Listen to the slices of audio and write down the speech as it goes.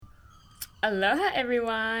Aloha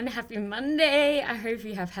everyone, happy Monday. I hope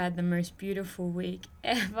you have had the most beautiful week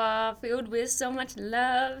ever, filled with so much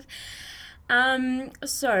love.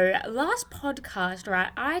 So last podcast, right,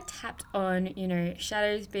 I tapped on,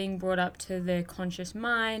 shadows being brought up to the conscious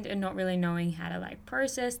mind and not really knowing how to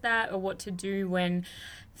process that or what to do when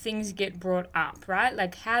things get brought up, right?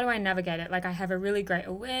 Like, how do I navigate it? Like, I have a really great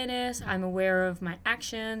awareness, I'm aware of my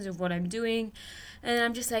actions, of what I'm doing, and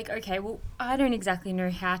I'm just like, okay, well, I don't exactly know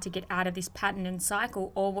how to get out of this pattern and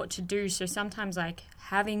cycle or what to do. So sometimes,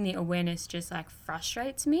 having the awareness just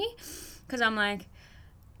frustrates me because I'm like,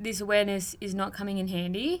 this awareness is not coming in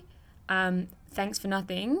handy. Thanks for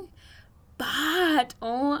nothing. But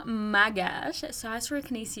oh my gosh. So I saw a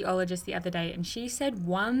kinesiologist the other day and she said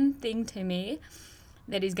one thing to me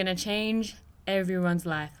that is going to change everyone's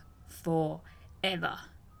life forever.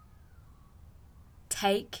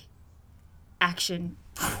 Take action.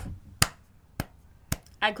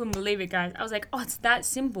 I couldn't believe it, guys. I was like, oh, it's that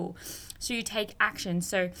simple. So you take action.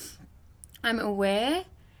 So I'm aware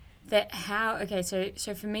that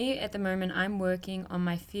so for me at the moment, I'm working on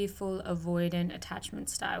my fearful avoidant attachment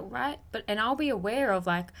style, right? And I'll be aware of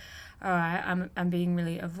all right, I'm being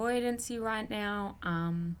really avoidancy right now.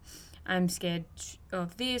 I'm scared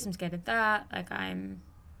of this, I'm scared of that. I'm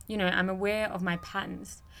aware of my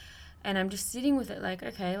patterns. And I'm just sitting with it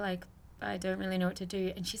okay, I don't really know what to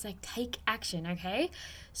do. And she's like, take action, okay?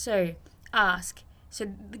 So ask.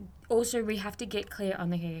 Also we have to get clear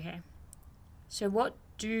on okay. So what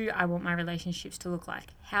do I want my relationships to look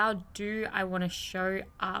like? How do I want to show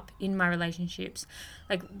up in my relationships?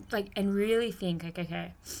 And really think,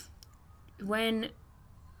 okay, when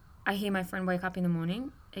I hear my friend wake up in the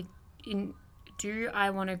morning, do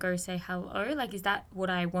I want to go say hello? Is that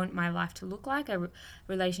what I want my life to look like? A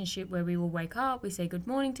relationship where we will wake up, we say good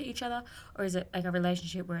morning to each other? Or is it a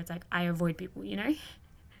relationship where it's I avoid people, And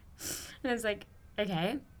it's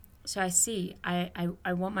okay. So I see, I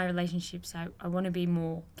want my relationships, I want to be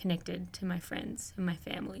more connected to my friends and my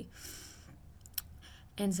family.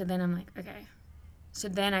 And so then I'm like, okay. So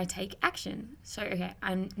then I take action. So, okay,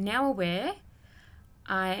 I'm now aware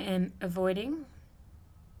I am avoiding,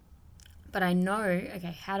 but I know,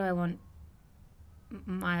 okay, how do I want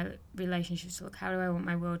my relationships to look? How do I want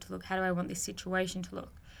my world to look? How do I want this situation to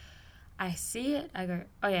look? I see it, I go,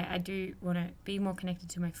 oh yeah, I do want to be more connected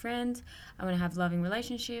to my friends. I want to have loving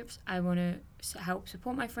relationships. I want to help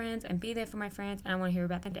support my friends and be there for my friends, and I want to hear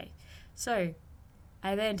about their day. So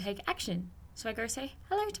I then take action. So I go say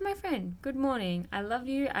hello to my friend. Good morning. I love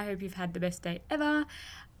you. I hope you've had the best day ever.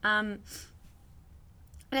 And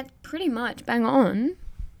it's pretty much bang on.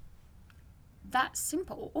 That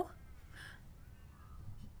simple.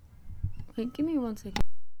 Wait, give me 1 second.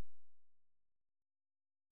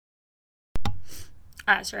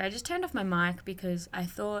 Alright, sorry, I just turned off my mic because I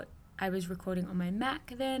thought I was recording on my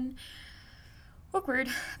Mac then. Awkward.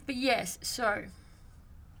 But yes, so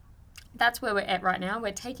that's where we're at right now.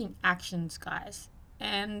 We're taking actions, guys.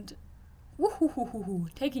 And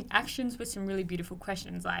taking actions with some really beautiful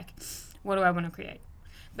questions like, what do I want to create?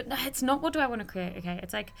 But no, it's not what do I want to create, okay?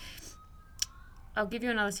 It's I'll give you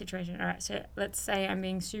another situation. Alright, so let's say I'm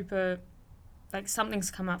being super, something's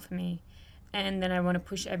come up for me and then I want to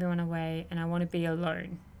push everyone away and I want to be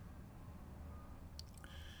alone.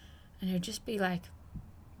 And it would just be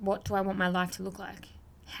what do I want my life to look like?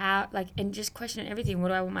 How, and just question everything. What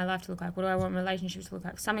do I want my life to look like? What do I want my relationships to look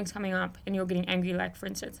like? Something's coming up and you're getting angry, for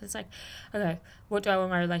instance. It's okay, what do I want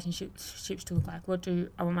my relationships to look like? What do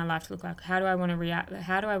I want my life to look like? How do I want to react?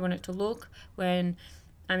 How do I want it to look when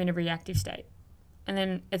I'm in a reactive state? And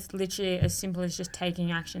then it's literally as simple as just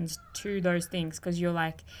taking actions to those things, because you're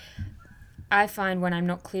I find when I'm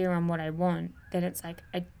not clear on what I want, then it's I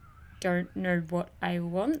don't know what I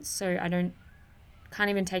want, so can't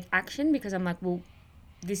even take action because I'm well,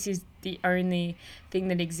 this is the only thing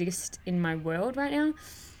that exists in my world right now.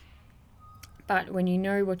 But when you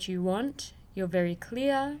know what you want, you're very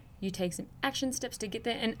clear, you take some action steps to get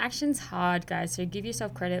there, and action's hard, guys, so give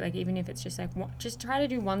yourself credit, even if it's just just try to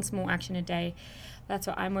do one small action a day. That's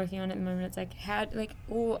what I'm working on at the moment. It's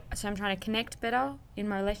so I'm trying to connect better in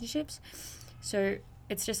my relationships. So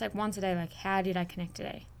it's just once a day, how did I connect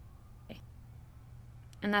today?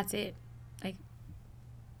 And that's it.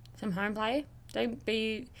 Some home play. Don't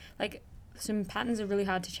be some patterns are really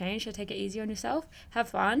hard to change, so take it easy on yourself. Have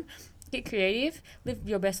fun. Get creative. Live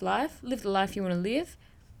your best life. Live the life you want to live.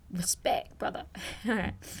 Respect, brother. All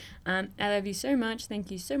right. I love you so much.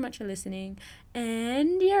 Thank you so much for listening.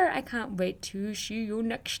 And yeah, I can't wait to see you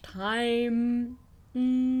next time.